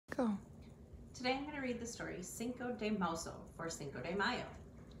Today I'm going to read the story Cinco de Mouse'O for Cinco de Mayo.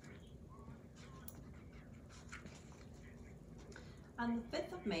 On the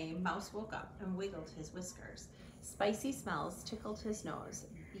 5th of May, Mouse woke up and wiggled his whiskers. Spicy smells tickled his nose.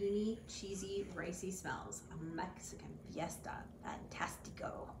 Beany, cheesy, ricey smells. A Mexican fiesta.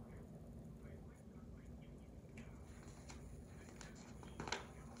 Fantastico.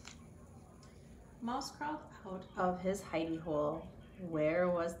 Mouse crawled out of his hidey hole. Where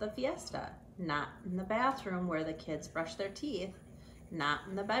was the fiesta? Not in the bathroom where the kids brushed their teeth. Not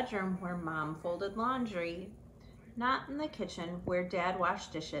in the bedroom where Mom folded laundry. Not in the kitchen where Dad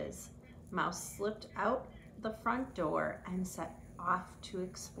washed dishes. Mouse slipped out the front door and set off to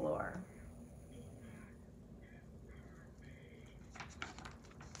explore.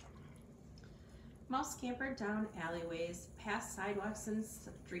 Mouse scampered down alleyways, past sidewalks and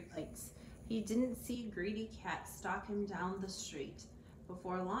streetlights. He didn't see greedy cats stalk him down the street.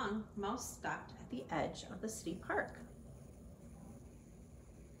 Before long, Mouse stopped at the edge of the city park.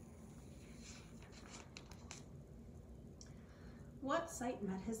 What sight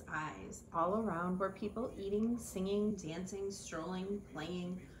met his eyes? All around were people eating, singing, dancing, strolling,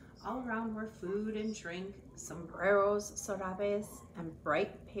 playing. All around were food and drink, sombreros, sorapes, and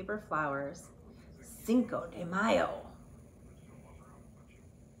bright paper flowers. Cinco de Mayo.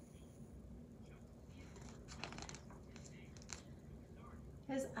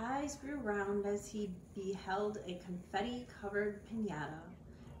 His eyes grew round as he beheld a confetti-covered piñata,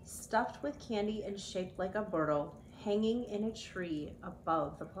 stuffed with candy and shaped like a burro, hanging in a tree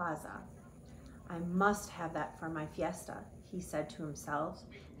above the plaza. I must have that for my fiesta, he said to himself.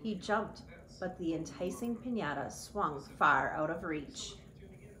 He jumped, but the enticing piñata swung far out of reach.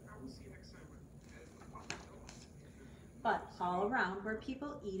 But all around were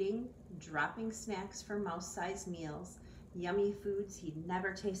people eating, dropping snacks for mouse-sized meals, yummy foods he'd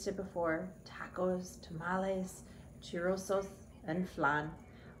never tasted before, tacos, tamales, churrosos, and flan.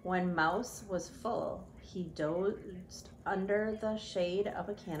 When Mouse was full, he dozed under the shade of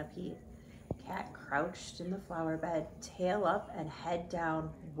a canopy. Cat crouched in the flower bed, tail up and head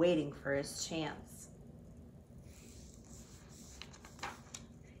down, waiting for his chance.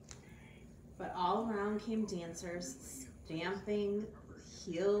 But all around came dancers, stamping,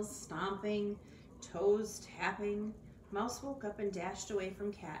 heels stomping, toes tapping. Mouse woke up and dashed away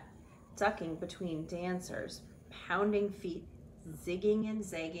from Cat, ducking between dancers, pounding feet, zigging and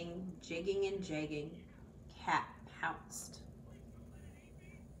zagging, jigging and jagging. Cat pounced.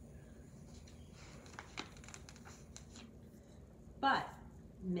 But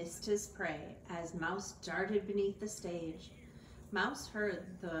missed his prey as Mouse darted beneath the stage. Mouse heard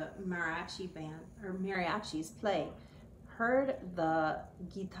the mariachis play, heard the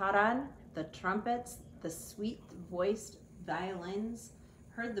guitarran, the trumpets, the sweet-voiced violins,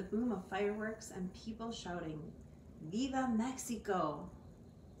 heard the boom of fireworks and people shouting, "Viva Mexico!"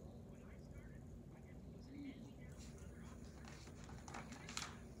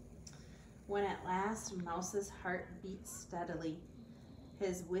 When at last Mouse's heart beat steadily,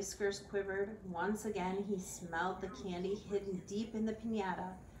 his whiskers quivered. Once again he smelled the candy hidden deep in the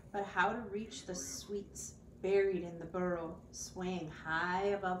piñata, but how to reach the sweets buried in the burro, swaying high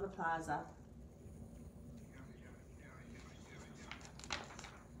above the plaza.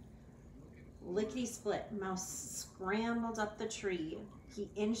 Lickety-split, Mouse scrambled up the tree. He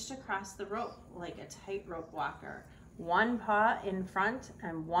inched across the rope like a tightrope walker, one paw in front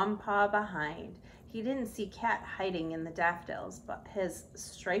and one paw behind. He didn't see Cat hiding in the daffodils, but his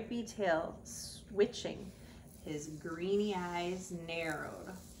stripy tail switching, his greeny eyes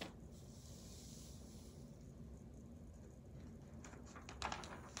narrowed.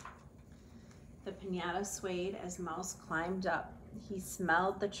 The piñata swayed as Mouse climbed up. He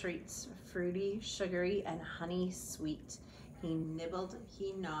smelled the treats, fruity, sugary, and honey sweet. He nibbled,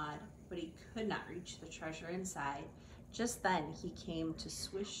 he gnawed, but he could not reach the treasure inside. Just then he came to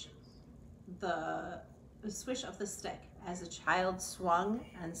the swish of the stick as a child swung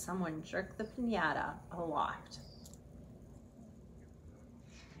and someone jerked the piñata aloft.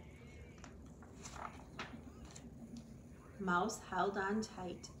 Mouse held on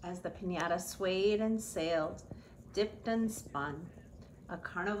tight as the piñata swayed and sailed, dipped and spun. A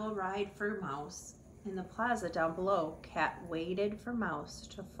carnival ride for Mouse. In the plaza down below, Cat waited for Mouse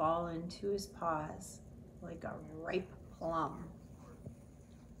to fall into his paws like a ripe plum.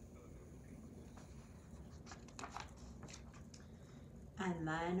 And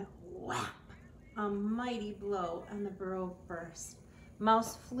then, whap! A mighty blow and the burro burst.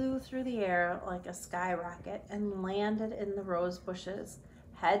 Mouse flew through the air like a skyrocket and landed in the rose bushes,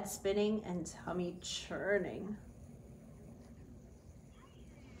 head spinning and tummy churning.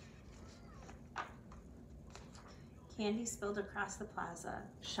 Candy spilled across the plaza,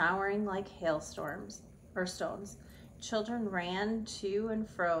 showering like hailstorms or stones. Children ran to and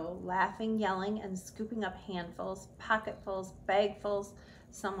fro, laughing, yelling, and scooping up handfuls, pocketfuls, bagfuls.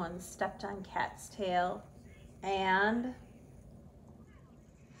 Someone stepped on Cat's tail, and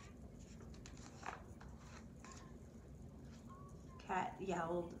Cat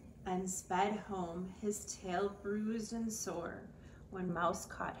yelled and sped home, his tail bruised and sore. When Mouse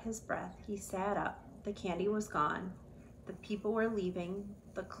caught his breath, he sat up. The candy was gone. The people were leaving.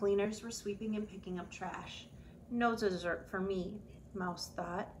 The cleaners were sweeping and picking up trash. No dessert for me, Mouse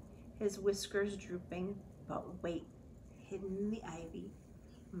thought, his whiskers drooping. But wait, hidden in the ivy,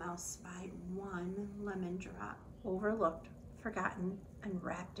 Mouse spied one lemon drop, overlooked, forgotten, and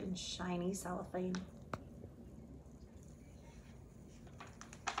wrapped in shiny cellophane.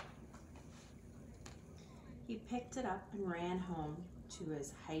 He picked it up and ran home to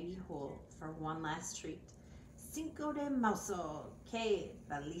his hidey hole for one last treat. Cinco de Mouse'O, que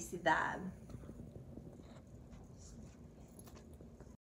felicidad!